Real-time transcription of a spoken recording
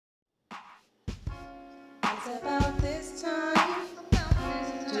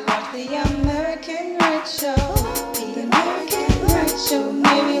The American Red Show. The American Red Show.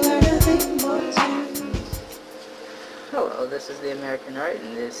 Maybe learn a thing or two. Hello, this is the American Art,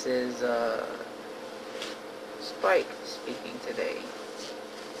 and this is Spike speaking today.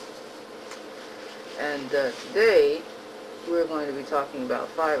 And today we're going to be talking about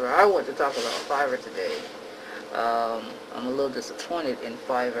Fiverr. I want to talk about Fiverr today. I'm a little disappointed in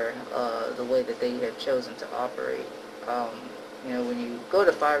Fiverr, the way that they have chosen to operate. You know, when you go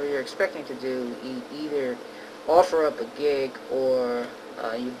to Fiverr, you're expecting to do either offer up a gig or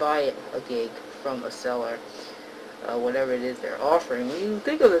you buy a gig from a seller, whatever it is they're offering. When you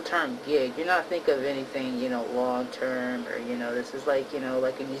think of the term gig, you're not thinking of anything, you know, long term, or, you know, this is like, you know,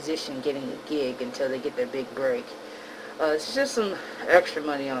 like a musician getting a gig until they get their big break. It's just some extra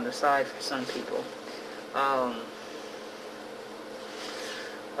money on the side for some people.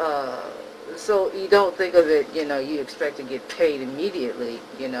 So you don't think of it, you know, you expect to get paid immediately,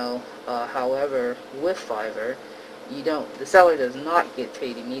 you know. However, with Fiverr, the seller does not get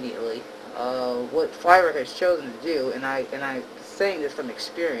paid immediately. What Fiverr has chosen to do, and I'm saying this from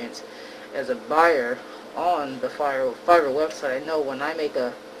experience as a buyer on the Fiverr website, I know when I make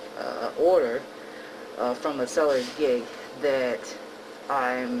a order from a seller's gig that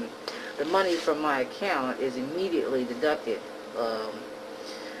the money from my account is immediately deducted.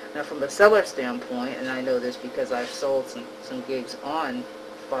 Now, from a seller standpoint, and I know this because I've sold some gigs on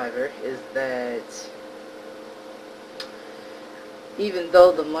Fiverr, is that even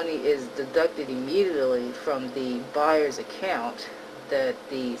though the money is deducted immediately from the buyer's account, that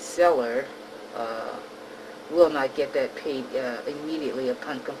the seller will not get that paid immediately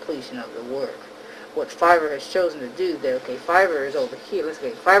upon completion of the work. What Fiverr has chosen to do, that okay, Fiverr is over here. Let's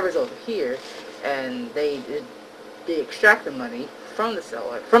say Fiverr's over here, and they extract the money from the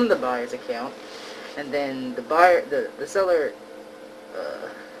seller, from the buyer's account, and then the seller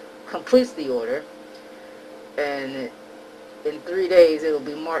completes the order, and in 3 days it'll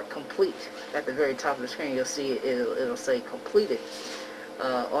be marked complete. At the very top of the screen, you'll see it'll say completed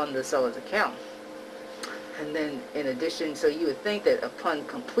on the seller's account. And then in addition, so you would think that upon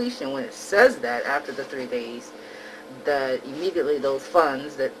completion, when it says that after the 3 days, that immediately those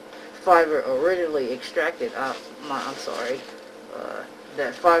funds that Fiverr originally extracted,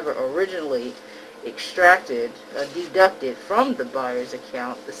 that Fiverr originally extracted, deducted from the buyer's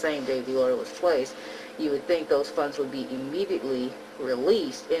account the same day the order was placed, you would think those funds would be immediately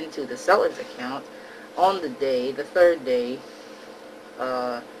released into the seller's account on the day, the third day,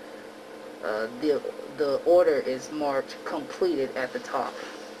 the order is marked completed at the top.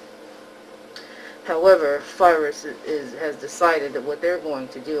 However, Fiverr has decided that what they're going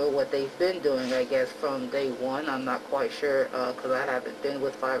to do, or what they've been doing, I guess, from day one, I'm not quite sure, because I haven't been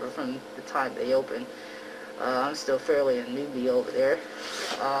with Fiverr from the time they opened. I'm still fairly a newbie over there,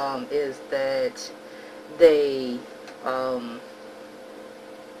 is that the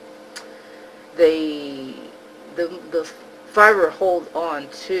Fiverr holds on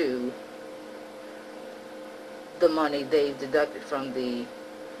to the money they've deducted from the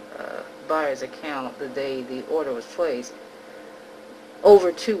buyer's account the day the order was placed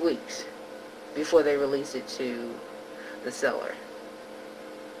over 2 weeks before they release it to the seller.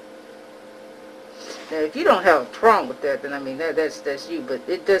 Now, if you don't have a problem with that, then I mean that's you, but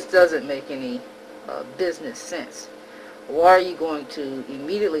it just doesn't make any business sense. Why are you going to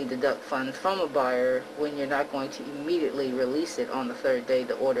immediately deduct funds from a buyer when you're not going to immediately release it on the third day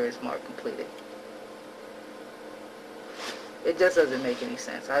the order is marked completed? It just doesn't make any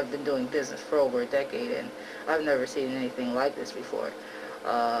sense. I've been doing business for over a decade, and I've never seen anything like this before.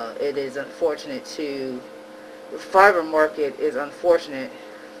 It is unfortunate the Fiverr market is unfortunate.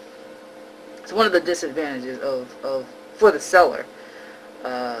 It's one of the disadvantages for the seller,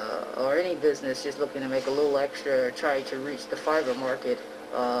 or any business just looking to make a little extra or try to reach the Fiverr market.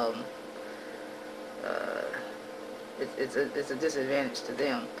 It's a disadvantage to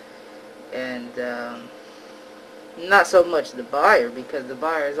them, and not so much the buyer, because the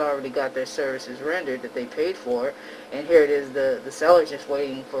buyer has already got their services rendered that they paid for, and here it is, the seller's just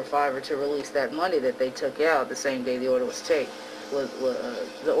waiting for Fiverr to release that money that they took out the same day the order was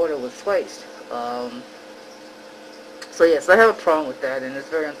placed. So yes, I have a problem with that, and it's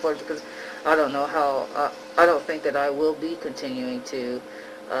very unfortunate because I don't know how. I don't think that I will be continuing to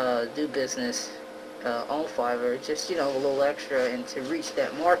do business on Fiverr. Just, you know, a little extra, and to reach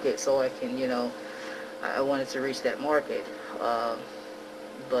that market, so I can, you know, I wanted to reach that market,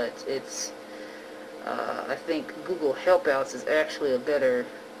 but it's, I think Google Helpouts is actually a better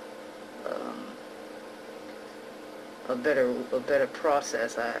better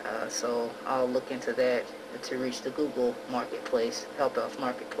process. So I'll look into that to reach the Google Marketplace, Help Out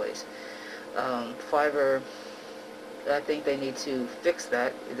Marketplace. Fiverr, I think they need to fix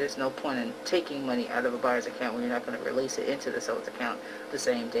that. There's no point in taking money out of a buyer's account when you're not going to release it into the seller's account the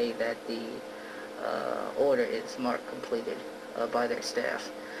same day that the order is marked completed by their staff.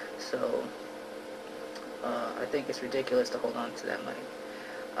 So I think it's ridiculous to hold on to that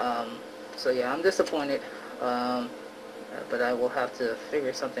money. So yeah, I'm disappointed, but I will have to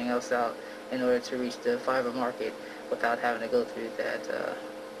figure something else out in order to reach the Fiverr market without having to go through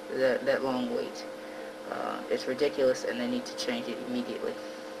that long wait. It's ridiculous, and they need to change it immediately.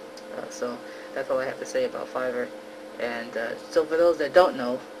 So that's all I have to say about Fiverr. And so for those that don't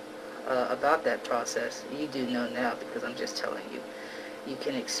know about that process, you do know now, because I'm just telling you. You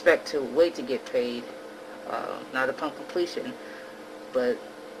can expect to wait to get paid, not upon completion, but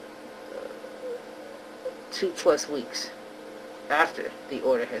 2+ weeks after the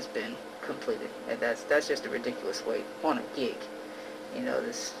order has been completed, and that's just a ridiculous wait on a gig.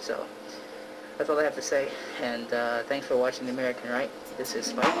 So that's all I have to say, and thanks for watching The American Right. This is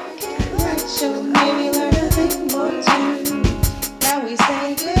Spike. So maybe learn a thing or two. Now we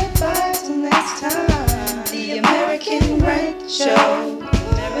say goodbye till next time. The American Right Show.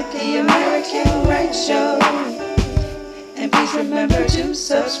 The American Right Show. And please remember to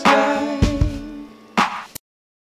subscribe.